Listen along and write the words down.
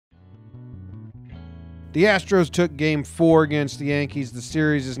The Astros took Game 4 against the Yankees. The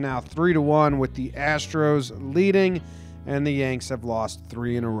series is now 3-1 with the Astros leading, and the Yanks have lost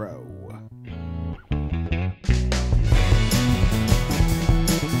 3 in a row.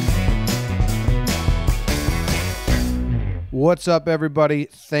 What's up, everybody?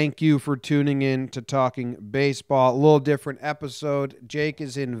 Thank you for tuning in to Talking Baseball. A little different episode. Jake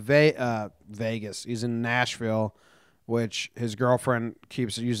is in Vegas. He's in Nashville, which his girlfriend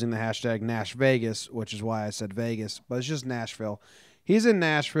keeps using the hashtag NashVegas, which is why I said Vegas, but it's just Nashville. He's in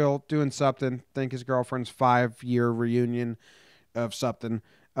Nashville doing something. I think his girlfriend's 5-year reunion of something.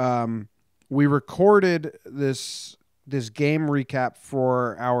 We recorded this game recap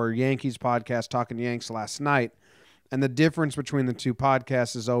for our Yankees podcast, Talkin' Yanks, last night. And the difference between the two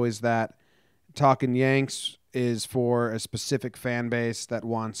podcasts is always that Talkin' Yanks is for a specific fan base that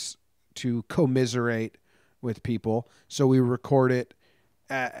wants to commiserate with people. So we record it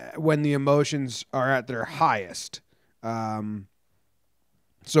when the emotions are at their highest, so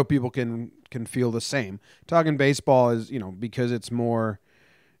people can feel the same. Talking baseball is, because it's more,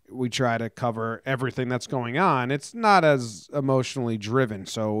 we try to cover everything that's going on. It's not as emotionally driven.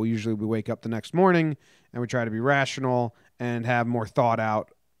 So usually we wake up the next morning and we try to be rational and have more thought out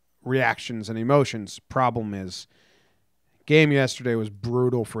reactions and emotions. Problem is, game yesterday was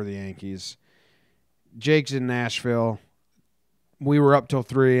brutal for the Yankees. Jake's in Nashville. We were up till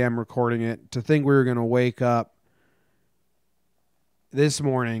 3 a.m. recording it. To think we were going to wake up this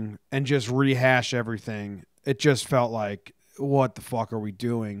morning and just rehash everything, it just felt like, what the fuck are we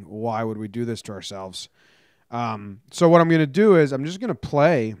doing? Why would we do this to ourselves? So what I'm going to do is I'm just going to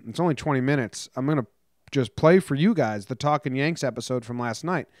play. It's only 20 minutes. I'm going to just play for you guys the Talkin' Yanks episode from last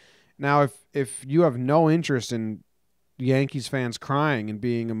night. Now, if you have no interest in Yankees fans crying and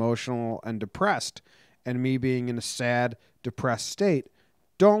being emotional and depressed and me being in a sad, depressed state,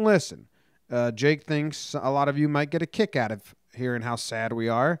 don't listen. Jake thinks a lot of you might get a kick out of hearing how sad we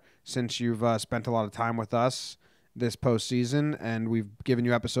are since you've spent a lot of time with us this postseason, and we've given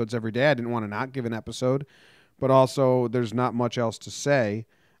you episodes every day. I didn't want to not give an episode, but also there's not much else to say.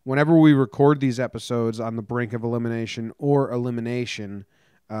 Whenever we record these episodes on the brink of elimination or elimination,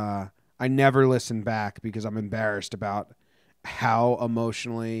 I never listen back because I'm embarrassed about how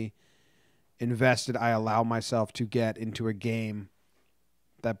emotionally invested I allow myself to get into a game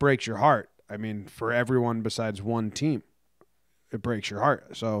that breaks your heart. I mean, for everyone besides one team, it breaks your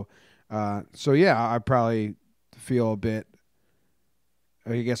heart. So yeah, I probably feel a bit,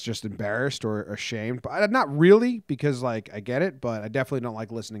 I guess, just embarrassed or ashamed, but not really, because I get it, but I definitely don't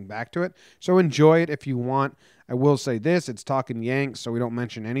like listening back to it. So enjoy it if you want. I will say this, it's Talkin' Yanks, so we don't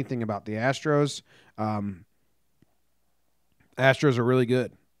mention anything about the Astros. Astros are really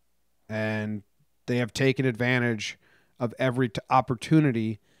good, and they have taken advantage of every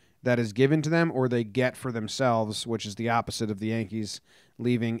opportunity that is given to them or they get for themselves, which is the opposite of the Yankees,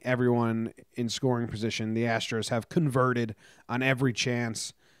 leaving everyone in scoring position. The Astros have converted on every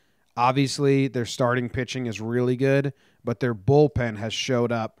chance. Obviously, their starting pitching is really good, but their bullpen has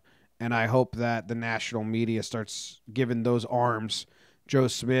showed up, and I hope that the national media starts giving those arms, Joe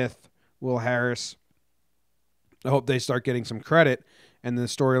Smith, Will Harris, I hope they start getting some credit, and the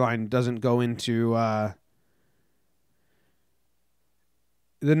storyline doesn't go into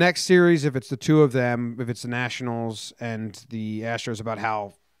the next series, if it's the two of them, if it's the Nationals and the Astros, about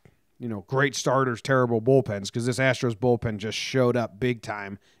how, great starters, terrible bullpens, because this Astros bullpen just showed up big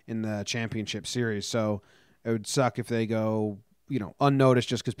time in the championship series. So it would suck if they go, unnoticed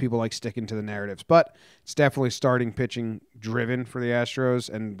just because people like sticking to the narratives. But it's definitely starting pitching driven for the Astros,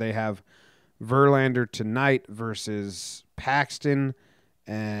 and they have Verlander tonight versus Paxton,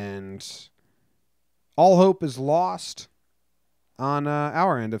 and all hope is lost on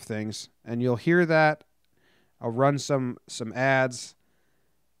our end of things, and you'll hear that. I'll run some ads,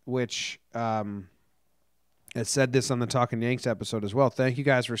 which I said this on the Talkin' Yanks episode as well. Thank you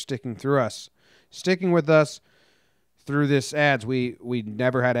guys for sticking with us through this ads. We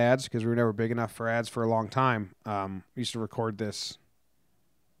never had ads because we were never big enough for ads for a long time. We used to record this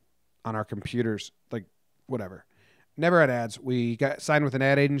on our computers, whatever. Never had ads. We got signed with an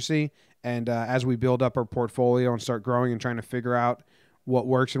ad agency, and as we build up our portfolio and start growing and trying to figure out what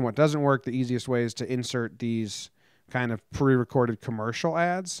works and what doesn't work, the easiest way is to insert these kind of pre-recorded commercial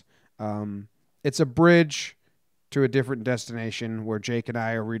ads. It's a bridge to a different destination where Jake and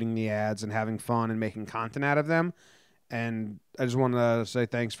I are reading the ads and having fun and making content out of them. And I just want to say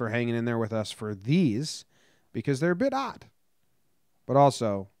thanks for hanging in there with us for these, because they're a bit odd. But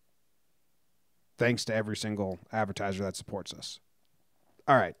also, thanks to every single advertiser that supports us.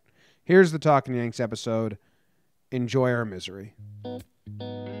 All right. Here's the Talkin' Yanks episode. Enjoy our misery.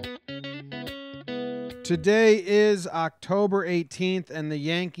 Today is October 18th, and the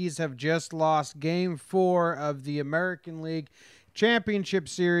Yankees have just lost Game 4 of the American League Championship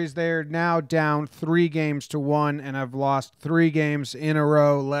Series. They are now down 3-1 and have lost 3 games in a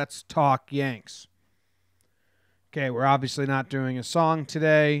row. Let's talk Yanks. Okay, we're obviously not doing a song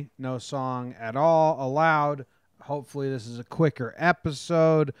today. No song at all allowed. Hopefully this is a quicker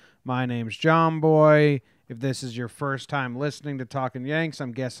episode. My name's Jomboy. If this is your first time listening to Talkin' Yanks,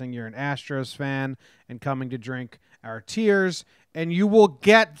 I'm guessing you're an Astros fan and coming to drink our tears, and you will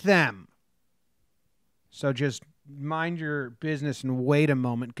get them. So just mind your business and wait a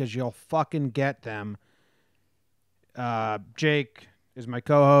moment because you'll fucking get them. Jake is my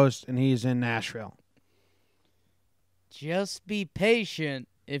co-host, and he's in Nashville. Just be patient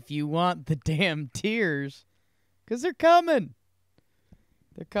if you want the damn tears, because they're coming.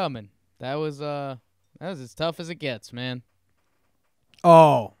 They're coming. That was as tough as it gets, man.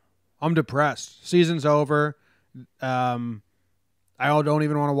 Oh, I'm depressed. Season's over. I don't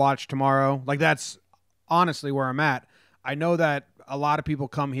even want to watch tomorrow. Like, that's honestly where I'm at. I know that a lot of people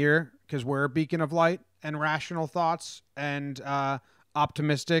come here because we're a beacon of light and rational thoughts and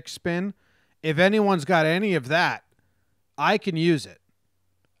optimistic spin. If anyone's got any of that, I can use it.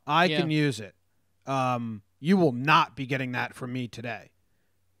 I can use it. You will not be getting that from me today.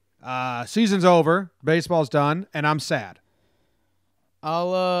 Season's over, baseball's done, and I'm sad.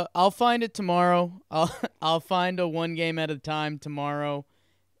 I'll find it tomorrow. I'll find a one game at a time tomorrow,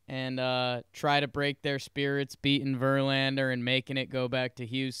 and try to break their spirits, beating Verlander and making it go back to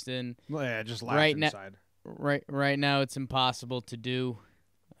Houston. Well, yeah, just laugh inside. Right now, it's impossible to do.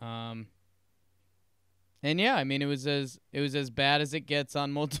 And yeah, I mean, it was as bad as it gets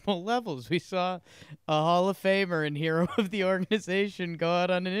on multiple levels. We saw a Hall of Famer and hero of the organization go out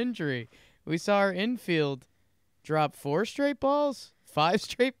on an injury. We saw our infield drop 4 straight balls, 5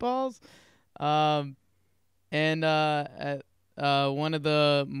 straight balls, and one of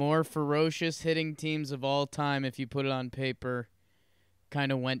the more ferocious hitting teams of all time, if you put it on paper,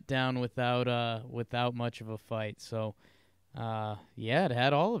 kind of went down without much of a fight. So, yeah, it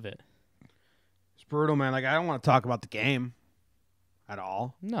had all of it. Brutal, man. Like, I don't want to talk about the game at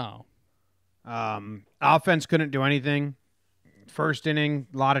all. No. Offense couldn't do anything. First inning,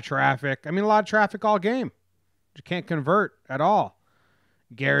 a lot of traffic. I mean, a lot of traffic all game. You can't convert at all.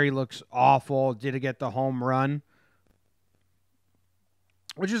 Gary looks awful. Did get the home run,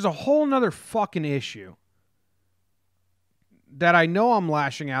 which is a whole nother fucking issue that I know I'm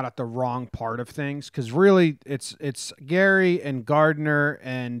lashing out at the wrong part of things, because really it's Gary and Gardner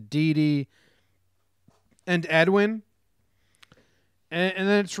and Didi and Edwin. And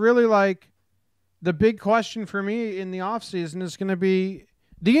then it's really like the big question for me in the offseason is going to be,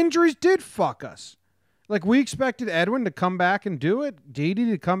 the injuries did fuck us. Like, we expected Edwin to come back and do it, Didi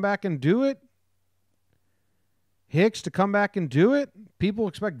to come back and do it, Hicks to come back and do it. People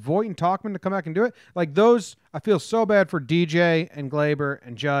expect Voit and Talkman to come back and do it. Like, those, I feel so bad for DJ and Glaber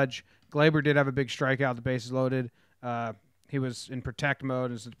and Judge. Glaber did have a big strikeout, the bases loaded. He was in protect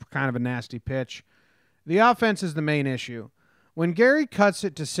mode. It's kind of a nasty pitch. The offense is the main issue. When Gary cuts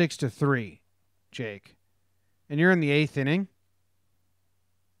it to 6-3, Jake, and you're in the 8th inning,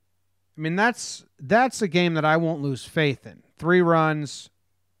 I mean, that's a game that I won't lose faith in. 3 runs,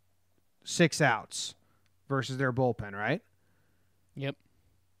 6 outs versus their bullpen, right? Yep.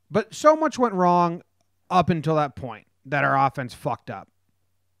 But so much went wrong up until that point that our offense fucked up,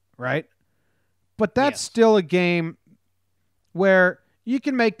 right? But that's still a game where you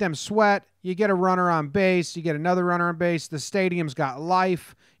can make them sweat. You get a runner on base. You get another runner on base. The stadium's got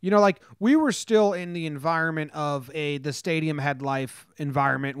life. You know, like, we were still in the environment of the stadium had life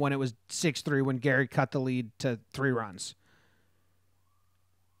environment when it was 6-3 when Gary cut the lead to 3 runs.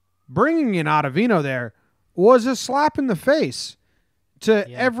 Bringing in Ottavino there was a slap in the face to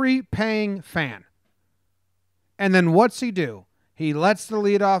every paying fan. And then what's he do? He lets the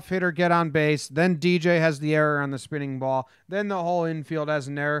leadoff hitter get on base. Then DJ has the error on the spinning ball. Then the whole infield has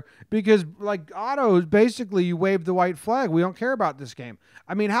an error. Because, like, Otto, basically, you wave the white flag. We don't care about this game.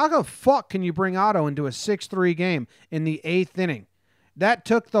 I mean, how the fuck can you bring Otto into a 6-3 game in the 8th inning? That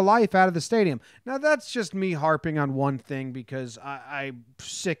took the life out of the stadium. Now, that's just me harping on one thing because I'm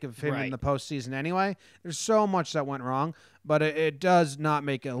sick of him in the postseason anyway. There's so much that went wrong. But it does not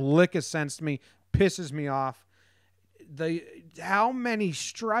make a lick of sense to me. Pisses me off. How many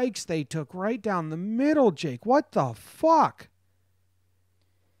strikes they took right down the middle, Jake. What the fuck?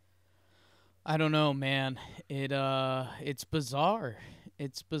 I don't know, man. It's bizarre.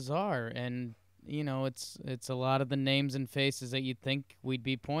 It's bizarre, and you know, it's a lot of the names and faces that you'd think we'd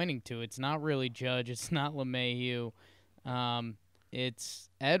be pointing to. It's not really Judge. It's not LeMahieu. It's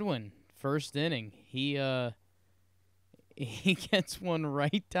Edwin first inning. He he gets one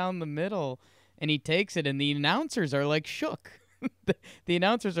right down the middle, and he takes it, and the announcers are like shook. The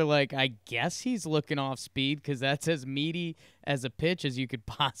announcers are like, I guess he's looking off speed because that's as meaty as a pitch as you could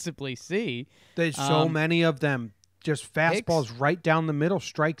possibly see. There's so many of them. Just fastballs right down the middle.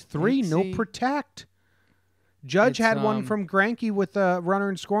 Strike three. No protect. Judge had one from Greinke with a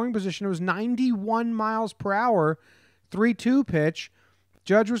runner in scoring position. It was 91 miles per hour, 3-2 pitch.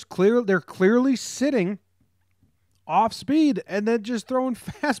 Judge was clear. They're clearly sitting off speed and then just throwing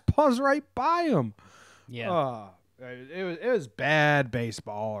fastballs right by him. Yeah. It was bad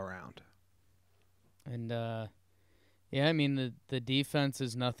baseball all around. And yeah, I mean the defense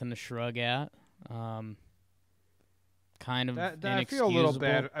is nothing to shrug at. Kind of inexcusable. I feel a little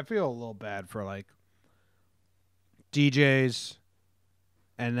bad. I feel a little bad for like DJs,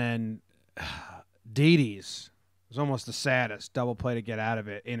 and then Didi's was almost the saddest double play to get out of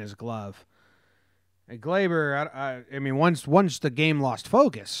it in his glove. And Glaber, I mean, once the game lost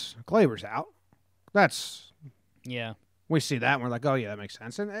focus, Glaber's out. Yeah. We see that and we're like, oh yeah, that makes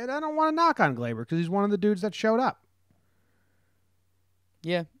sense. And I don't want to knock on Glaber because he's one of the dudes that showed up.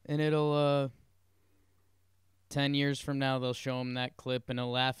 Yeah, and it'll 10 years from now they'll show him that clip and he'll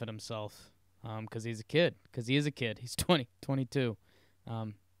laugh at himself because he's a kid. Because he is a kid. He's 20, 22.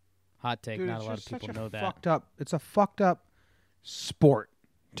 Hot take. Dude, not a lot of people know that. It's a fucked up sport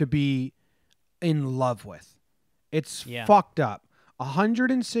to be in love with. It's fucked up.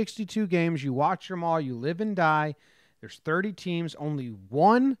 162 games. You watch them all. You live and die. There's 30 teams. Only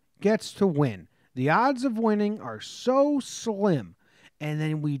one gets to win. The odds of winning are so slim. And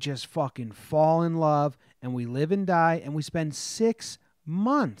then we just fucking fall in love and we live and die. And we spend 6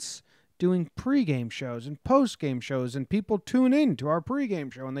 months doing pregame shows and postgame shows. And people tune in to our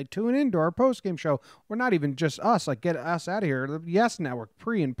pregame show and they tune in to our postgame show. We're not even just us. Like, get us out of here. The Yes Network,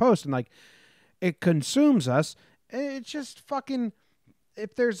 pre and post. And like, it consumes us. It's just fucking...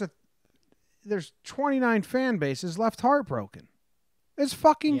 If there's 29 fan bases left heartbroken. It's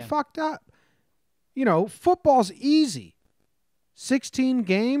fucking fucked up. You know, football's easy. 16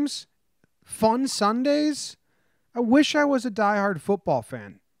 games, fun Sundays. I wish I was a diehard football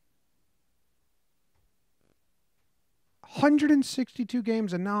fan. 162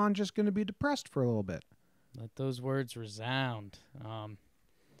 games, and now I'm just going to be depressed for a little bit. Let those words resound.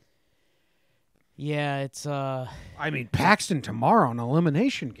 Yeah, it's I mean, Paxton tomorrow, an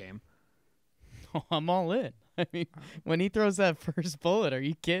elimination game. Oh, I'm all in. I mean, when he throws that first bullet, are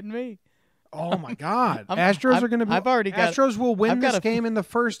you kidding me? Oh my God! Astros are going to be. Astros will win this game in the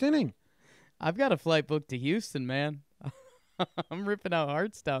first inning. I've got a flight booked to Houston, man. I'm ripping out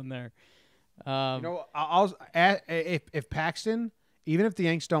hearts down there. You know, if Paxton, even if the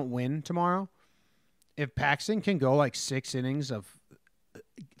Yanks don't win tomorrow, if Paxton can go like 6 innings of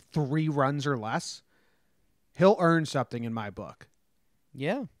 3 runs or less, he'll earn something in my book.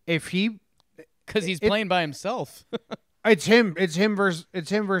 Yeah. If he, because he's playing by himself. It's him versus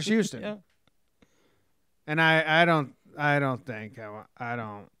Houston. Yeah. And I don't think I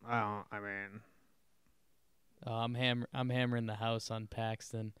mean. I'm hammering the house on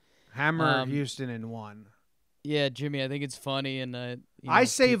Paxton. Hammer Houston in 1. Yeah, Jimmy, I think it's funny, and I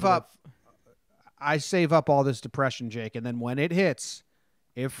save up all this depression, Jake, and then when it hits,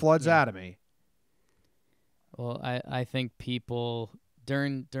 it floods out of me. Well, I think people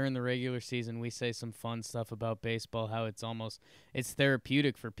during the regular season we say some fun stuff about baseball, how it's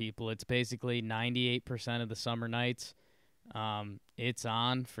therapeutic for people. It's basically 98% of the summer nights. It's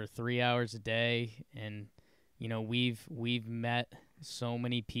on for 3 hours a day, and you know we've met so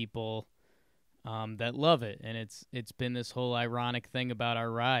many people that love it, and it's been this whole ironic thing about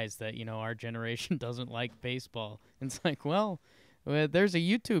our rise that, you know, our generation doesn't like baseball. And it's like, well, there's a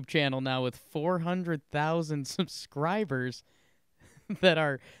YouTube channel now with 400,000 subscribers that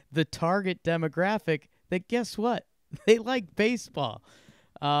are the target demographic that, guess what? They like baseball.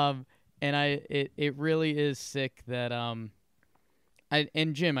 And it really is sick that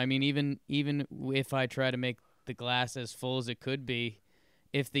and Jim, I mean, even if I try to make the glass as full as it could be,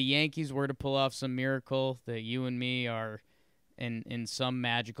 if the Yankees were to pull off some miracle that you and me are in some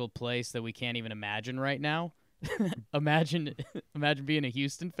magical place that we can't even imagine right now, imagine being a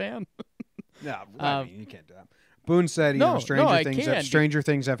Houston fan. No, I mean, you can't do that. Boone said, stranger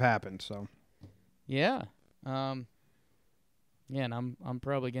things have happened. So, yeah, and I'm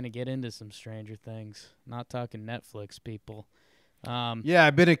probably gonna get into some Stranger Things. Not talking Netflix, people. Yeah,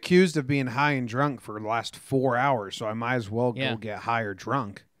 I've been accused of being high and drunk for the last 4 hours, so I might as well go get high or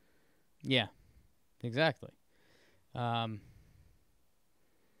drunk. Yeah, exactly. The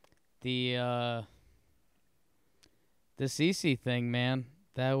CC thing, man.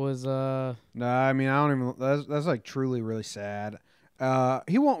 That was No, I mean, I don't even. That's like truly really sad.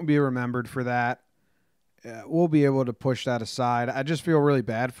 He won't be remembered for that. We'll be able to push that aside. I just feel really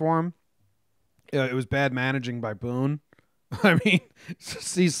bad for him. It was bad managing by Boone. I mean,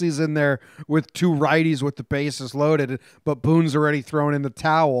 CeCe's in there with two righties with the bases loaded, but Boone's already thrown in the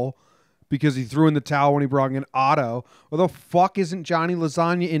towel because he threw in the towel when he brought in Otto. Well, the fuck isn't Johnny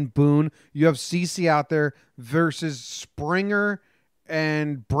Lasagna in Boone? You have CeCe out there versus Springer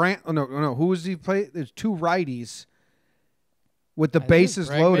and Brant. Oh, no. Who was he play? There's two righties with the I think bases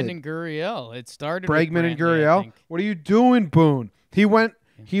Bregman loaded. and Gurriel. It started Bregman with and Brantley, I Gurriel. think. What are you doing, Boone? He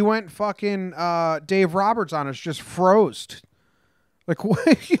went fucking Dave Roberts on us, just froze. Like,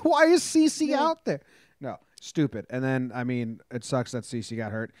 why is CeCe out there? No, stupid. And then, I mean, it sucks that CeCe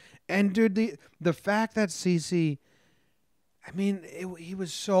got hurt. And, dude, the fact that CeCe, I mean, he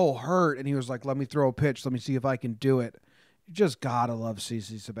was so hurt, and he was like, let me throw a pitch. Let me see if I can do it. You just got to love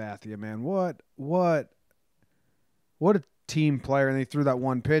CeCe Sabathia, man. What a team player. And they threw that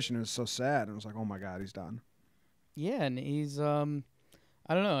one pitch, and it was so sad. And it was like, oh, my God, he's done. Yeah, and he's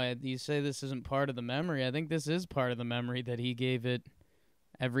I don't know. You say this isn't part of the memory. I think this is part of the memory that he gave it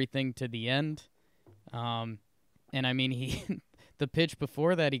everything to the end. And I mean, he the pitch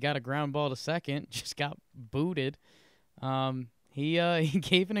before that, he got a ground ball to second, just got booted. He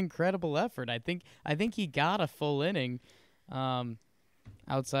gave an incredible effort. I think he got a full inning,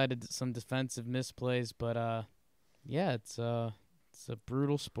 outside of some defensive misplays. But yeah, it's a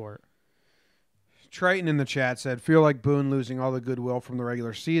brutal sport. Triton in the chat said, "Feel like Boone losing all the goodwill from the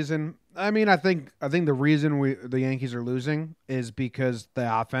regular season." I mean, I think the reason the Yankees are losing is because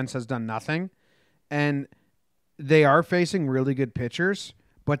the offense has done nothing, and they are facing really good pitchers,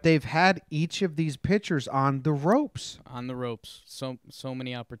 but they've had each of these pitchers on the ropes. On the ropes, so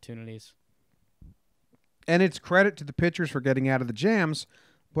many opportunities. And it's credit to the pitchers for getting out of the jams,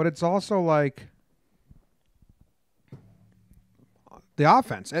 but it's also like the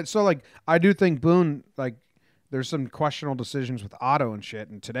offense. And so, like, I do think Boone, like, there's some questionable decisions with Otto and shit.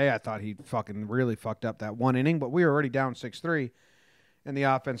 And today I thought he fucking really fucked up that one inning, but we were already down 6-3, and the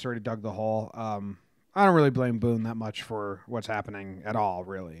offense already dug the hole. I don't really blame Boone that much for what's happening at all,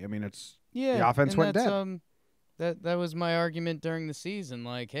 really. I mean, the offense went dead. That was my argument during the season.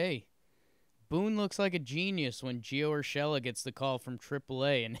 Like, hey, Boone looks like a genius when Gio Urshela gets the call from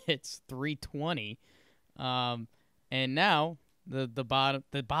AAA and hits 320. And now the bottom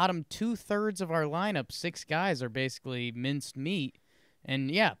 2/3 of our lineup, 6 guys, are basically minced meat. And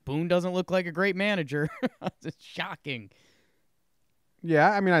yeah, Boone doesn't look like a great manager. It's shocking.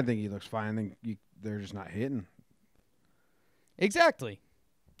 Yeah, I mean, I think he looks fine. I think they're just not hitting. Exactly.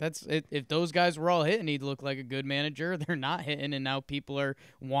 That's it. If those guys were all hitting, he'd look like a good manager. They're not hitting, and now people are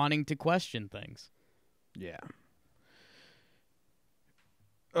wanting to question things. Yeah.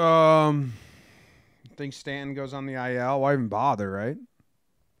 I think Stanton goes on the IL. Why even bother, right?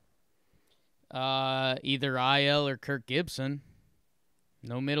 Either IL or Kirk Gibson.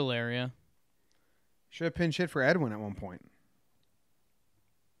 No middle area. Should have pinch hit for Edwin at one point.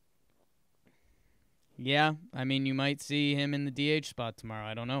 Yeah, I mean, you might see him in the DH spot tomorrow.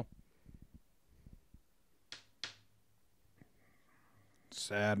 I don't know.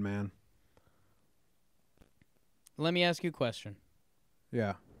 Sad, man. Let me ask you a question.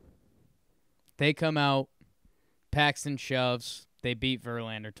 Yeah. They come out, Paxton shoves, they beat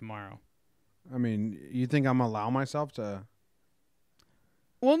Verlander tomorrow. I mean, you think I'm going to allow myself to...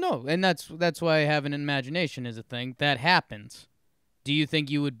 Well, no, and that's why having an imagination is a thing. That happens. Do you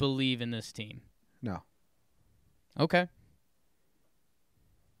think you would believe in this team? No. Okay.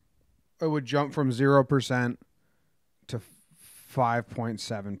 It would jump from 0% to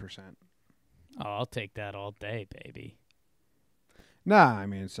 5.7%. Oh, I'll take that all day, baby. Nah, I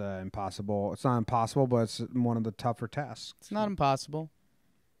mean, it's impossible. It's not impossible, but it's one of the tougher tasks. It's not impossible.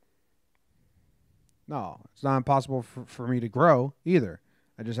 No, it's not impossible for me to grow either.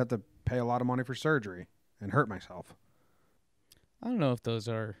 I just have to pay a lot of money for surgery and hurt myself. I don't know if those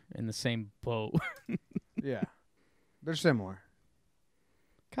are in the same boat. Yeah. They're similar.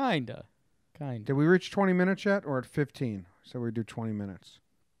 Kinda. Did we reach 20 minutes yet, or at 15? So we do 20 minutes.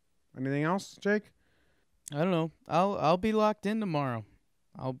 Anything else, Jake? I don't know. I'll be locked in tomorrow.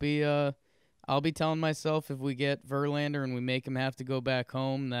 I'll be telling myself if we get Verlander and we make him have to go back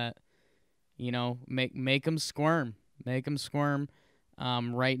home that, make him squirm. Make him squirm.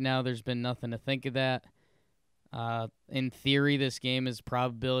 Right now there's been nothing to think of that. In theory, this game is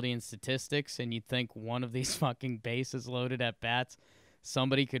probability and statistics, and you'd think one of these fucking bases loaded at bats,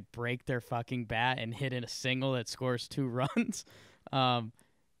 somebody could break their fucking bat and hit in a single that scores 2 runs.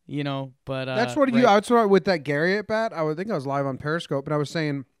 But that's what with that Gary at bat. I would think I was live on Periscope, but I was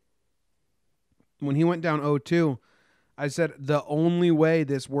saying when he went down 0-2, I said the only way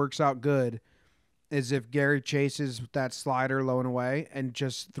this works out good is if Gary chases that slider low and away and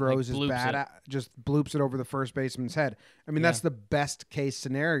just throws his bat out, just bloops it over the first baseman's head. I mean, that's the best case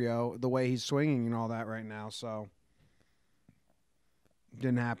scenario, the way he's swinging and all that right now. So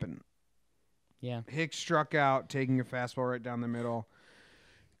didn't happen. Yeah. Hicks struck out, taking a fastball right down the middle.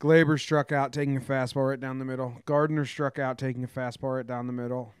 Glaber struck out, taking a fastball right down the middle. Gardner struck out, taking a fastball right down the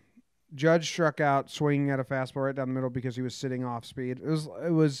middle. Judge struck out, swinging at a fastball right down the middle because he was sitting off speed.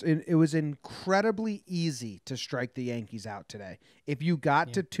 It was incredibly easy to strike the Yankees out today. If you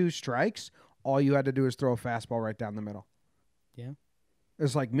got to 2 strikes, all you had to do is throw a fastball right down the middle. Yeah,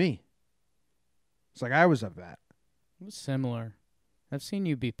 it's like me. It's like I was at that. It was similar. I've seen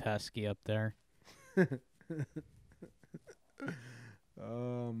you be pesky up there.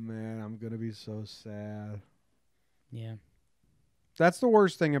 Oh man, I'm gonna be so sad. Yeah. That's the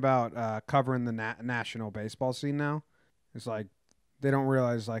worst thing about covering the national baseball scene now. It's like they don't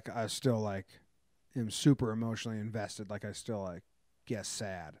realize like I still like am super emotionally invested. Like I still like get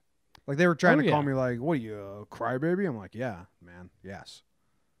sad. Like they were trying to call me like, "What are you, a crybaby?" I'm like, "Yeah, man, yes,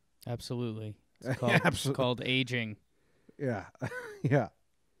 absolutely." It's called aging. Yeah, yeah.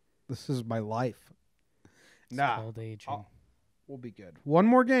 This is my life. It's called aging. We'll be good. One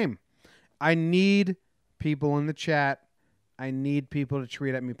more game. I need people in the chat. I need people to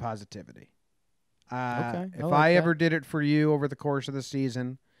tweet at me positivity. If I ever did it for you over the course of the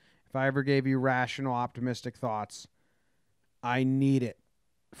season, if I ever gave you rational, optimistic thoughts, I need it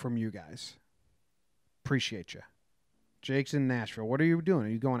from you guys. Appreciate you. Jake's in Nashville. What are you doing? Are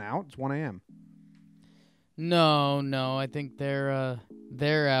you going out? It's 1 a.m. No. I think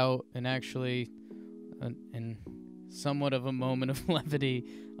they're out, and actually, in somewhat of a moment of levity,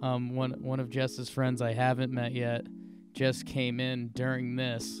 one of Jess's friends I haven't met yet just came in during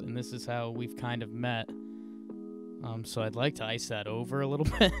this, and this is how we've kind of met. So I'd like to ice that over a little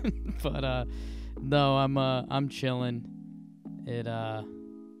bit, but no, I'm chilling. I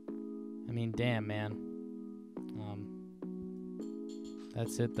mean, damn, man.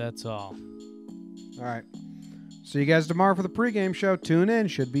 That's it. That's all. All right. See you guys tomorrow for the pregame show. Tune in.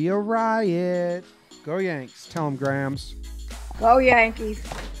 Should be a riot. Go Yanks. Tell them, Grams. Go Yankees.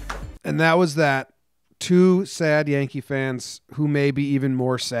 And that was that. 2 sad Yankee fans who may be even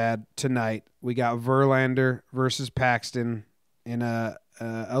more sad tonight. We got Verlander versus Paxton in a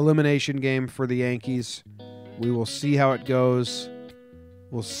elimination game for the Yankees. We will see how it goes.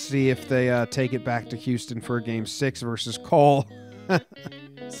 We'll see if they take it back to Houston for Game 6 versus Cole.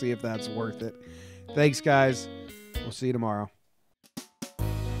 See if that's worth it. Thanks, guys. We'll see you tomorrow.